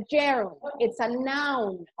 It's a gerund. It's a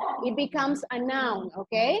noun. It becomes a noun,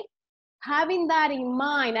 okay? Having that in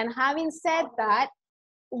mind and having said that,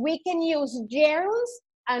 we can use gerunds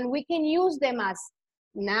and we can use them as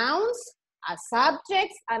nouns, as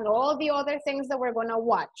subjects, and all the other things that we're gonna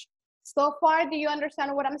watch. So far, do you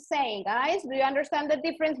understand what I'm saying, guys? Do you understand the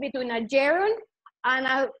difference between a gerund and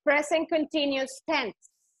a present continuous tense?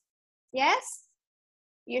 Yes?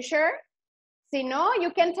 You sure? Si no,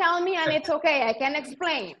 you can tell me and it's okay. I can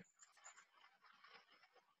explain.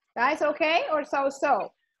 Guys, okay? Or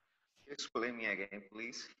so-so? Explain me again,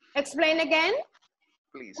 please. Explain again?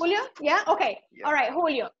 Please. Julio? Yeah? Okay. Yeah. All right,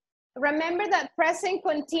 Julio. Remember that present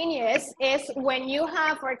continuous is when you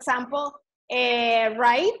have, for example,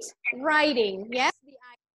 writing, yes?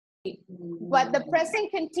 But the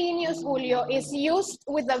present continuous, Julio, is used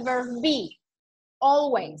with the verb be,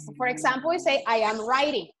 always. For example, we say, I am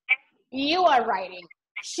writing. You are writing.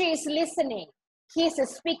 She's listening. He's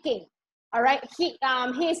speaking. All right? He's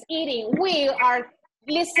eating. We are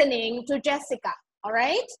listening to Jessica. All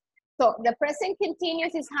right? So the present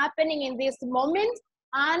continuous is happening in this moment,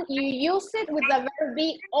 and you use it with the verb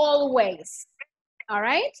be always. All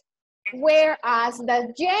right? Whereas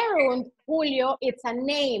the gerund, Julio, it's a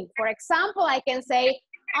name. For example, I can say,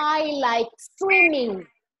 I like swimming.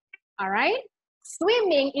 All right?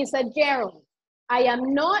 Swimming is a gerund. I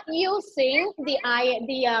am not using the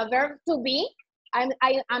verb to be. I'm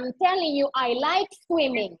telling you, I like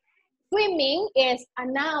swimming. Swimming is a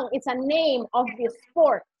noun. It's a name of the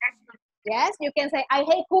sport. Yes, you can say, I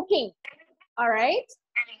hate cooking. All right?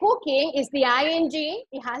 Cooking is the ing.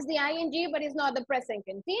 It has the ing, but it's not the present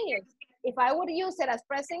continuous. If I would use it as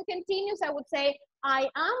present continuous, I would say, I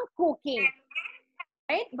am cooking.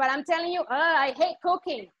 Right? But I'm telling you, I hate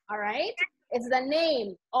cooking. All right? It's the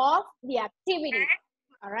name of the activity.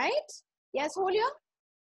 All right? Yes, Julio?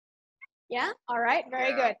 Yeah, all right,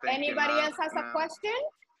 very good. Anybody else has a question?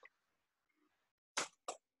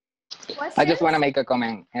 I just want to make a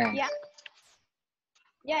comment. Yeah.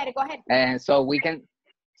 Yeah, go ahead. And so we can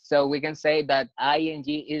say that ing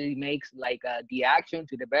it makes like the action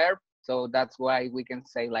to the verb. So that's why we can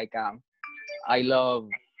say like I love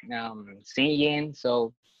singing.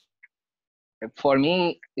 So for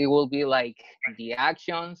me, it will be like the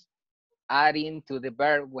actions adding to the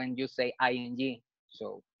verb when you say ing.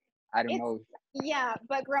 So I don't know. Yeah,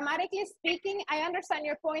 but grammatically speaking, I understand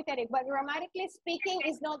your point, Eric, but grammatically speaking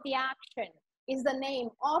is not the action, is the name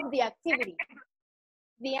of the activity.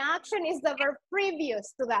 The action is the verb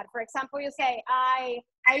previous to that. For example, you say, I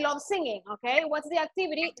love singing, okay? What's the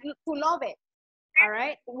activity? To love it, all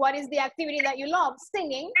right? What is the activity that you love?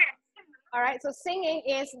 Singing, all right? So singing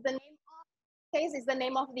is the name of, case is the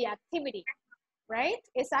name of the activity, right?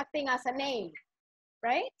 It's acting as a name,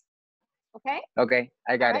 right? Okay? Okay,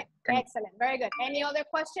 I got it. Excellent, very good. Any other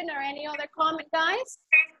question or any other comment, guys?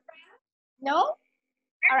 No?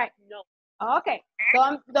 All right. No. Okay,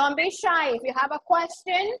 don't be shy. If you have a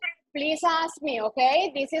question, please ask me,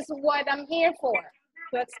 okay? This is what I'm here for,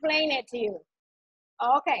 to explain it to you.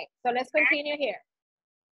 Okay, so let's continue here.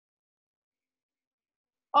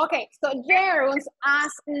 Okay, so gerunds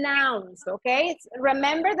as nouns, okay?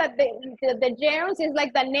 Remember that the gerunds is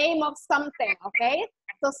like the name of something, okay?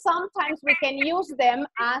 So sometimes we can use them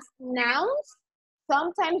as nouns.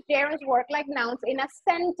 Sometimes gerunds work like nouns in a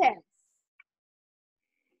sentence.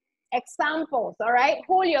 Examples, all right?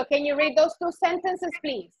 Julio, can you read those two sentences,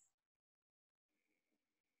 please?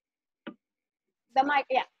 The mic,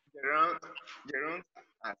 yeah. Gerunds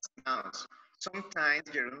as nouns. Sometimes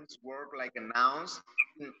gerunds work like a noun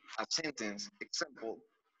in a sentence. Example,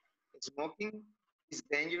 smoking is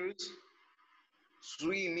dangerous.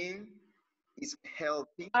 Swimming is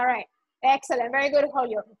healthy. All right, excellent, very good,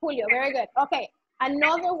 Julio, very good. Okay,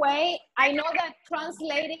 another way, I know that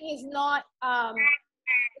translating is not,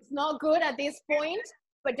 it's not good at this point,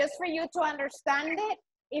 but just for you to understand it,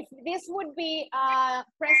 if this would be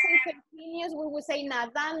present continuous, we would say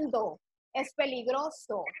nadando es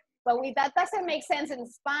peligroso. But that doesn't make sense in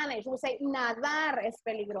Spanish. We say nadar es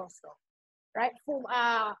peligroso, right?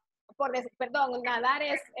 Perdón, nadar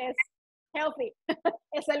es healthy,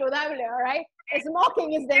 es saludable, all right?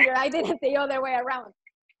 Smoking is dangerous. I did it the other way around,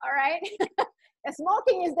 all right?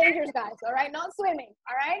 Smoking is dangerous, guys, all right? Not swimming,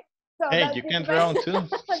 all right? So hey, you can drown too.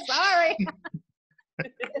 Sorry.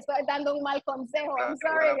 Estoy dando un mal consejo. I'm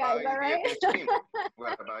sorry, guys, all right?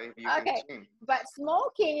 Okay, but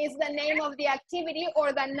smoking is the name of the activity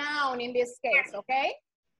or the noun in this case, okay?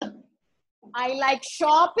 I like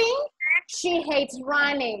shopping. She hates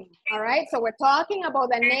running, all right? So we're talking about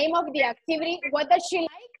the name of the activity. What does she like?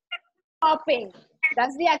 Shopping.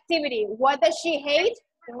 That's the activity. What does she hate?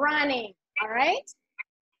 Running, all right?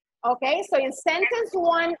 Okay, so in sentence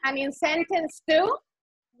 1 and in sentence 2,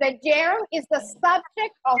 the gerund is the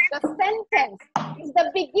subject of the sentence. It's the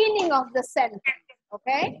beginning of the sentence,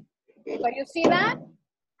 okay? So you see that?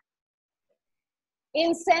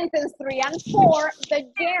 In sentence 3 and 4,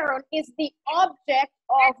 the gerund is the object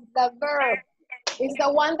of the verb. It's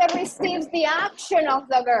the one that receives the action of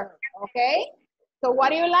the verb, okay? So what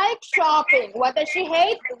do you like? Shopping. What does she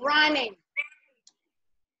hate? Running.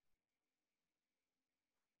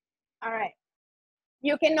 All right.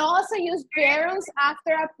 You can also use gerunds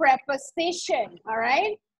after a preposition, all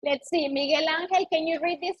right? Let's see, Miguel Angel, can you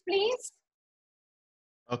read this, please?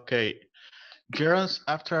 Okay, gerunds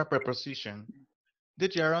after a preposition. The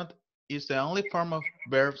gerund is the only form of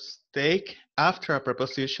verbs take after a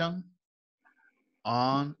preposition: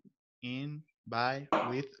 on, in, by,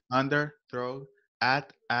 with, under, through,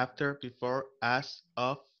 at, after, before, as,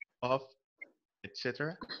 of,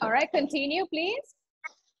 etc. All right, continue, please.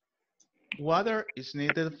 Water is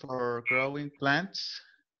needed for growing plants.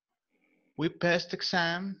 We passed the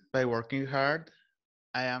exam by working hard.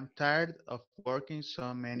 I am tired of working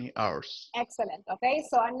so many hours. Excellent. Okay,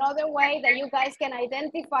 so another way that you guys can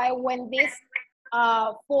identify when this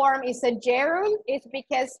form is a gerund is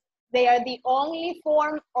because they are the only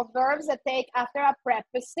form of verbs that take after a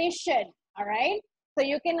preposition. All right, so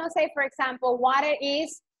you cannot say, for example, water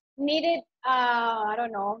is needed, I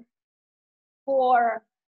don't know, for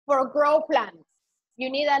grow plants. You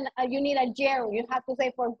need a gerund. You have to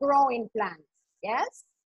say for growing plants. Yes.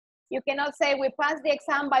 You cannot say we passed the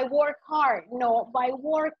exam by work hard. No, by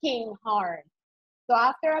working hard. So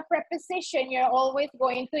after a preposition, you're always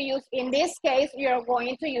going to use, in this case, you're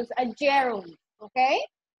going to use a gerund. Okay.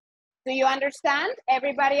 Do you understand?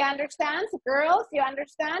 Everybody understands? Girls, you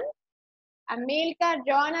understand? Amilcar,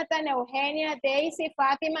 Jonathan, Eugenia, Daisy,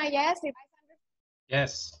 Fatima, yes?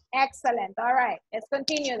 Yes. Excellent. All right, let's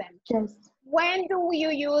continue then. Yes. When do you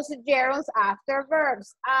use gerunds after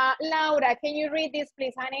verbs? Laura, can you read this,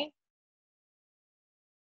 please, honey?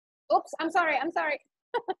 Oops, I'm sorry.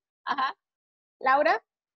 Laura?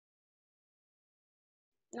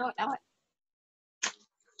 No, no.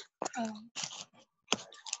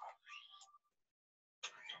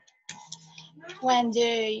 When do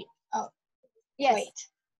you, oh, yes. Wait.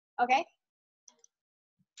 Okay.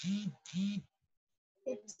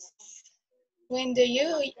 When do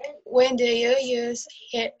you use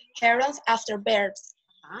gerunds after verbs?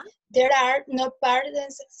 There are no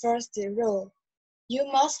patterns for the rule. You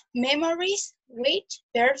must memorize which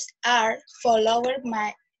verbs are followed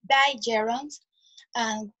by gerunds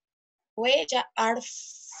and which are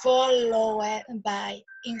followed by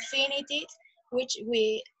infinitives, which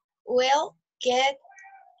we will get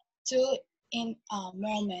to in a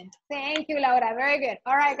moment. Thank you, Laura. Very good.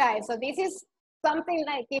 All right, guys. So this is something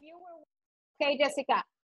like if you were, okay, Jessica,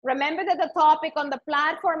 remember that the topic on the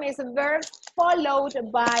platform is verbs followed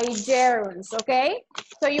by gerunds, okay?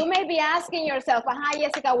 So you may be asking yourself, aha,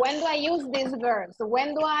 Jessica, when do I use these verbs?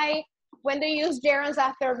 When do you use gerunds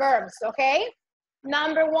after verbs, okay?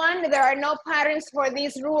 Number one, there are no patterns for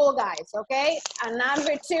this rule, guys, okay? And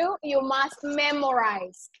number two, you must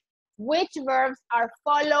memorize which verbs are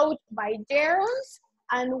followed by gerunds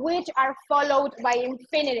and which are followed by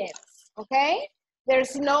infinitives, okay?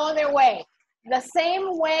 There's no other way. The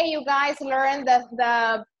same way you guys learn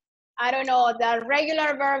the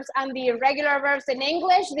regular verbs and the irregular verbs in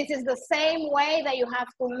English, this is the same way that you have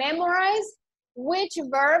to memorize which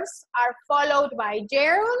verbs are followed by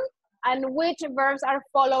gerund and which verbs are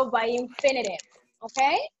followed by infinitive,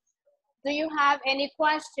 okay? Do you have any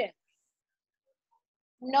questions?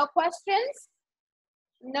 No questions?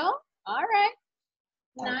 No? All right.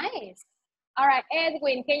 Nice. All right,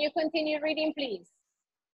 Edwin, can you continue reading, please?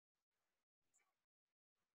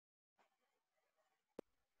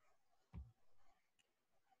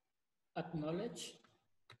 Acknowledge.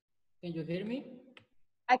 Can you hear me?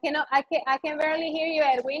 I can barely hear you,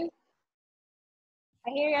 Edwin. I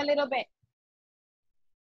hear you a little bit.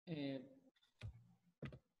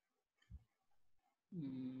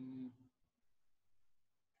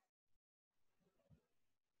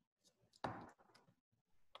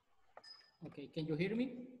 Okay, can you hear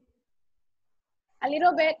me? A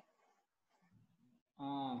little bit.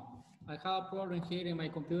 I have a problem here in my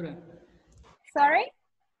computer. Sorry?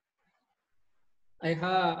 I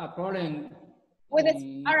have a problem with this.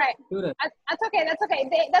 All right. That's okay. That's okay.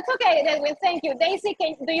 That's okay, Edwin. Thank you. Daisy,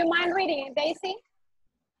 do you mind reading it, Daisy?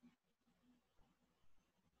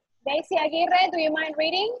 Daisy Aguirre, do you mind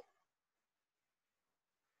reading?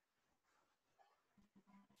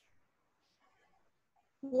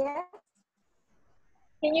 Yes.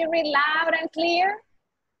 Can you read loud and clear?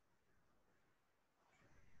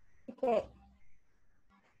 Okay.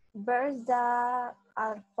 Verbs that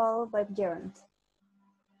are followed by gerund.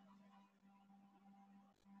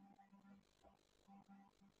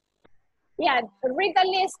 Yeah, read the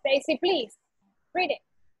list, Daisy, please. Read it.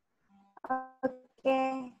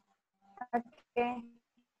 Okay. Okay.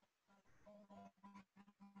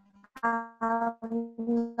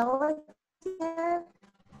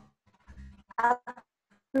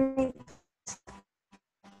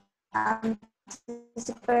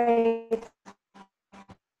 Anticipate,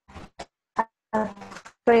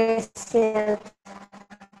 appreciate,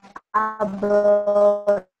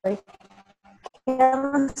 avoid,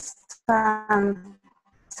 constant,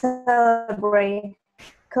 celebrate,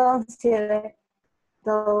 consider,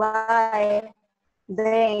 delight,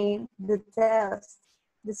 they, detest,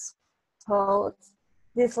 dispose,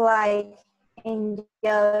 dislike,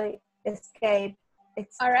 enjoy, escape,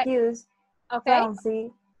 excuse,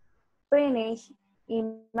 fancy, finish,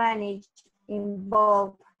 manage,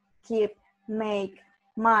 involve, keep, make,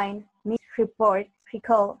 mind, report,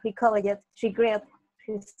 recall, recollect, regret,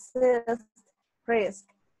 resist, risk,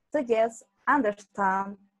 suggest,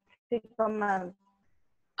 understand, recommend.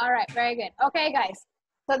 All right, very good. Okay, guys.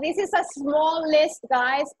 So this is a small list,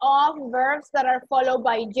 guys, of verbs that are followed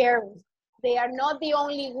by gerunds. They are not the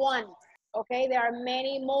only ones, okay? There are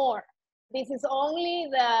many more. This is only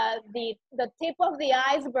the tip of the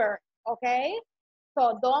iceberg, okay?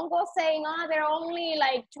 So don't go saying, oh, there are only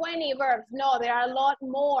like 20 verbs. No, there are a lot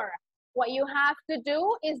more. What you have to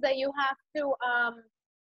do is that you have to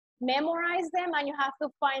memorize them and you have to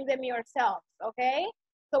find them yourselves, okay?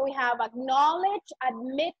 So we have acknowledge,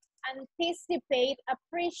 admit, anticipate,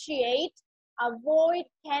 appreciate, avoid,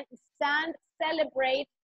 can't stand, celebrate,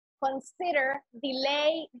 consider,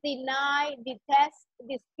 delay, deny, detest,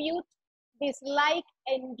 dispute, dislike,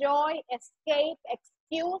 enjoy, escape,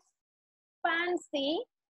 excuse, fancy,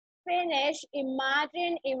 finish,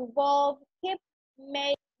 imagine, involve, keep,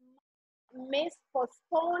 make, miss,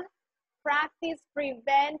 postpone, practice,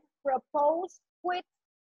 prevent, propose, quit,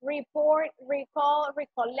 report, recall,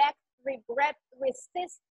 recollect, regret,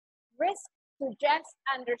 resist, risk, suggest,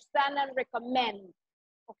 understand, and recommend.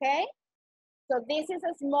 Okay? So this is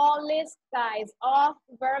a small list, guys, of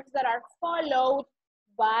verbs that are followed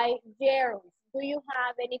by gerunds. Do you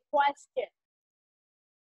have any questions?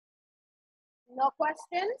 No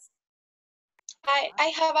questions?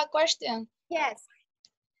 I have a question. Yes.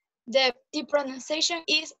 The pronunciation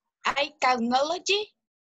is iconology?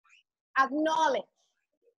 Acknowledge.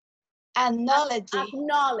 Acknowledge.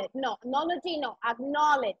 Acknowledge. No, acknowledge, no.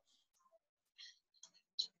 Acknowledge.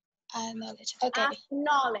 Acknowledge. Okay.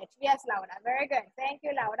 Acknowledge. Yes, Laura. Very good. Thank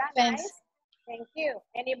you, Laura. Thanks. Nice. Thank you.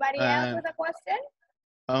 Anybody else with a question?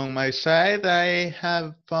 On my side, I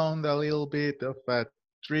have found a little bit of a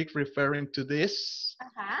trick referring to this.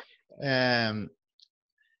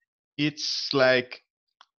 It's like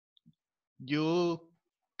you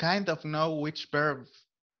kind of know which verbs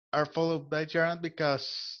are followed by gerund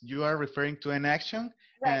because you are referring to an action,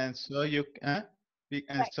 right. and so you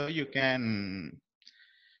so you can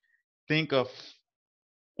think of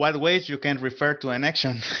what ways you can refer to an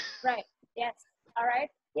action. Right. Yes. All right.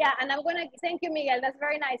 Yeah, and I'm gonna thank you, Miguel. That's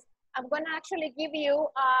very nice. I'm gonna actually give you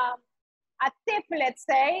a tip, let's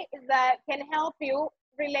say, that can help you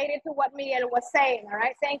related to what Miguel was saying. All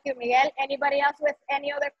right. Thank you, Miguel. Anybody else with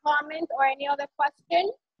any other comment or any other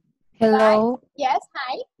question? Hello. Bye. Yes.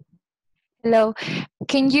 Hi. Hello.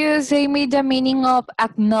 Can you say me the meaning of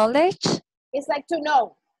acknowledge? It's like to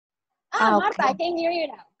know. Martha, I can hear you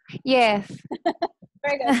now. Yes.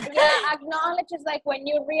 Very good. Yeah, acknowledge is like when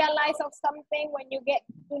you realize of something, when you get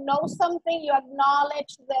to know something, you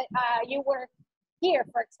acknowledge that you were here,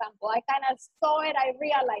 for example. I kind of saw it, I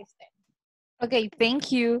realized it. Okay,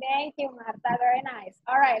 thank you. Thank you, Marta. Very nice.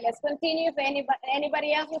 All right, let's continue. If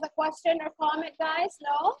anybody else with a question or comment, guys?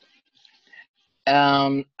 No?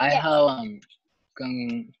 I have,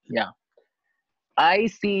 yeah. I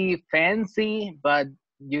see fancy, but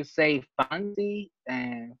you say fancy,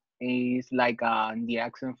 and it's like the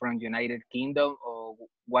accent from United Kingdom, or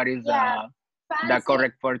what is the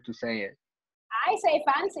correct word to say it? I say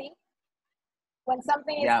fancy. When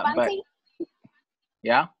something is fancy.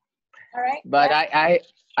 Yeah. All right. But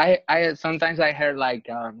I sometimes I heard like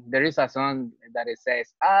there is a song that it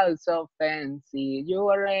says, "Oh, so fancy, you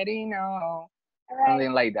already know,"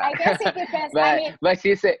 something like that. I guess it depends. but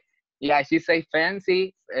she said, yeah, she say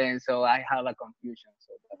fancy, and so I have a confusion.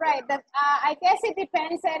 So right. That I guess it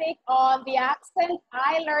depends, Eric, on the accent.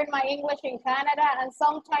 I learned my English in Canada, and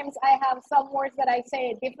sometimes I have some words that I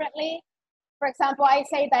say differently. For example, I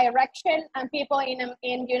say direction, and people in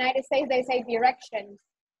the United States, they say directions.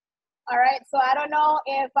 All right, so I don't know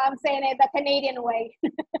if I'm saying it the Canadian way.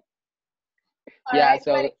 Yeah, right,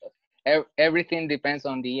 so everything depends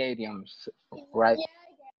on the idioms, right?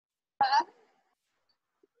 Yeah,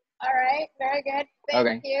 all right, very good.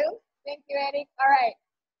 Thank you. Thank you, Eric. All right,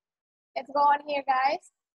 let's go on here,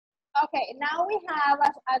 guys. Okay, now we have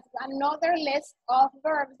another list of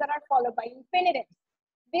verbs that are followed by infinitives.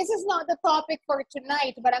 This is not the topic for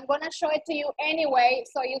tonight, but I'm going to show it to you anyway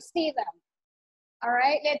so you see them. All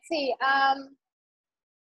right, let's see.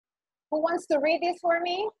 Who wants to read this for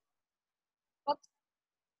me? Oops.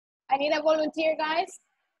 I need a volunteer, guys.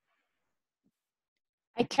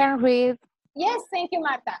 I can read. Yes, thank you,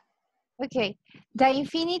 Marta. Okay. The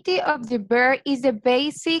infinitive of the verb is the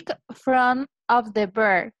basic form of the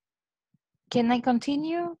verb. Can I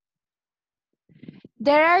continue?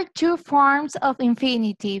 There are two forms of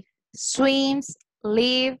infinitive: swims,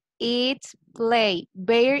 live, eat, play.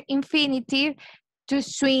 Bare infinitive: to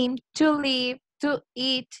swim, to live, to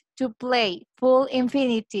eat, to play. Full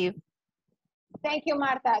infinitive. Thank you,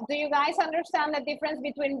 Marta. Do you guys understand the difference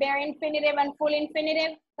between bare infinitive and full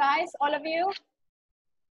infinitive? Guys, all of you?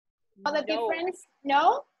 Know the difference?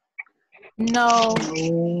 No? No.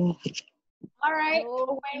 All right.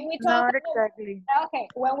 When we talk Not exactly. Okay.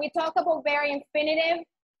 When we talk about bare infinitive,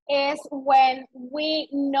 is when we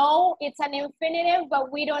know it's an infinitive,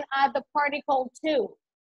 but we don't add the particle to.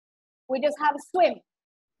 We just have swim.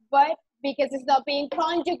 But because it's not being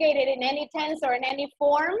conjugated in any tense or in any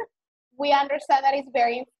form, we understand that it's bare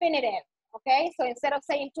infinitive. Okay? So instead of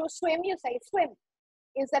saying to swim, you say swim.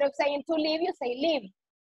 Instead of saying to live, you say live.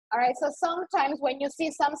 All right? So sometimes when you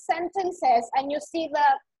see some sentences and you see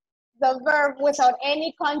the verb without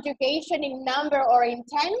any conjugation in number or in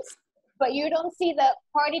tense, but you don't see the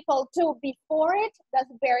particle to before it,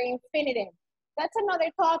 that's bare infinitive. that's another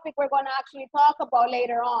topic we're going to actually talk about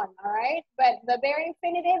later on, all right? But the bare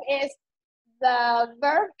infinitive is the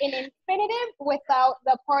verb in infinitive without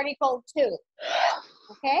the particle to,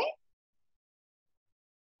 okay?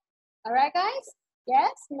 All right, guys?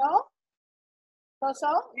 Yes? No?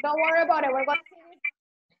 So? Don't worry about it. We're going to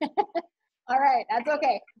see this. All right, that's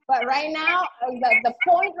okay. But right now, the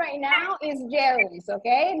point right now is gerunds,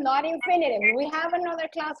 okay? Not infinitive. We have another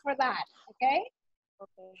class for that, okay?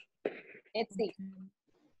 Okay. Let's see.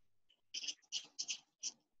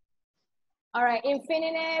 All right,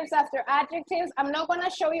 infinitives after adjectives. I'm not going to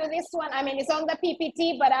show you this one. I mean, it's on the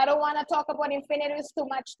PPT, but I don't want to talk about infinitives too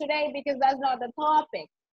much today because that's not the topic.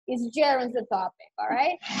 It's gerunds the topic, all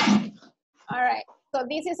right? All right, so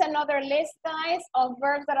this is another list, guys, of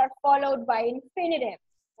verbs that are followed by infinitives,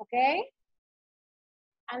 okay?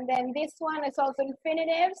 And then this one is also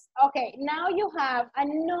infinitives. Okay, now you have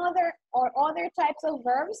another or other types of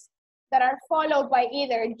verbs that are followed by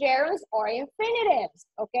either gerunds or infinitives,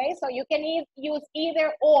 okay? So you can use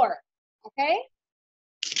either or, okay?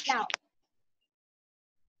 Now,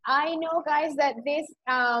 I know, guys, that this,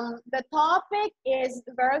 the topic is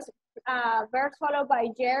verbs followed by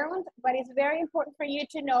gerunds, but it's very important for you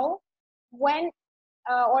to know when,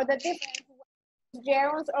 or the difference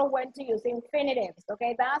gerunds or when to use infinitives,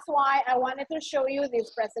 okay? That's why I wanted to show you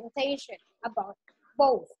this presentation about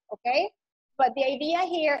both, okay? But the idea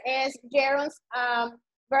here is gerunds,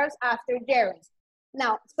 verbs after gerunds.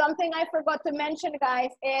 Now, something I forgot to mention, guys,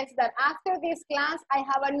 is that after this class, I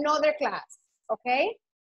have another class, okay?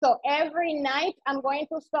 So every night, I'm going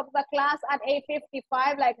to stop the class at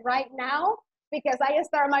 8:55, like right now, because I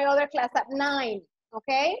start my other class at 9,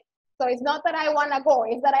 okay? So it's not that I wanna go,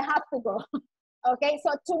 it's that I have to go. Okay,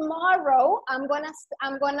 so tomorrow I'm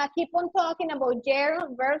gonna keep on talking about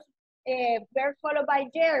gerund verbs, verbs followed by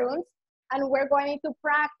gerunds, and we're going to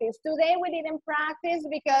practice. Today we didn't practice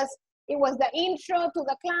because it was the intro to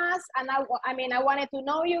the class, and I mean I wanted to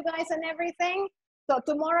know you guys and everything. So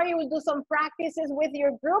tomorrow you will do some practices with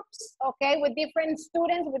your groups, okay, with different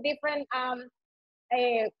students, with different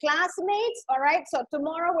classmates. All right. So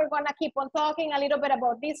tomorrow we're gonna keep on talking a little bit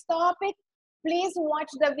about this topic. Please watch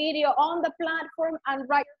the video on the platform and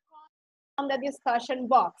write on the discussion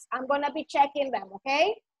box. I'm gonna be checking them,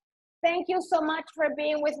 okay? Thank you so much for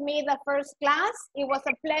being with me the first class. It was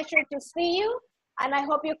a pleasure to see you, and I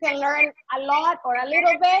hope you can learn a lot or a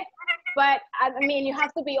little bit, but I mean, you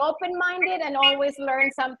have to be open-minded and always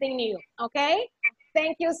learn something new, okay?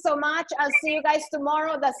 Thank you so much. I'll see you guys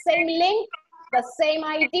tomorrow, the same link, the same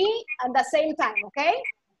ID, and the same time, okay?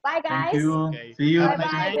 Bye, guys. Thank you. Okay. See you.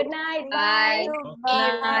 Bye-bye. Good night. Bye.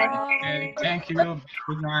 Okay, thank you.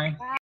 Good night.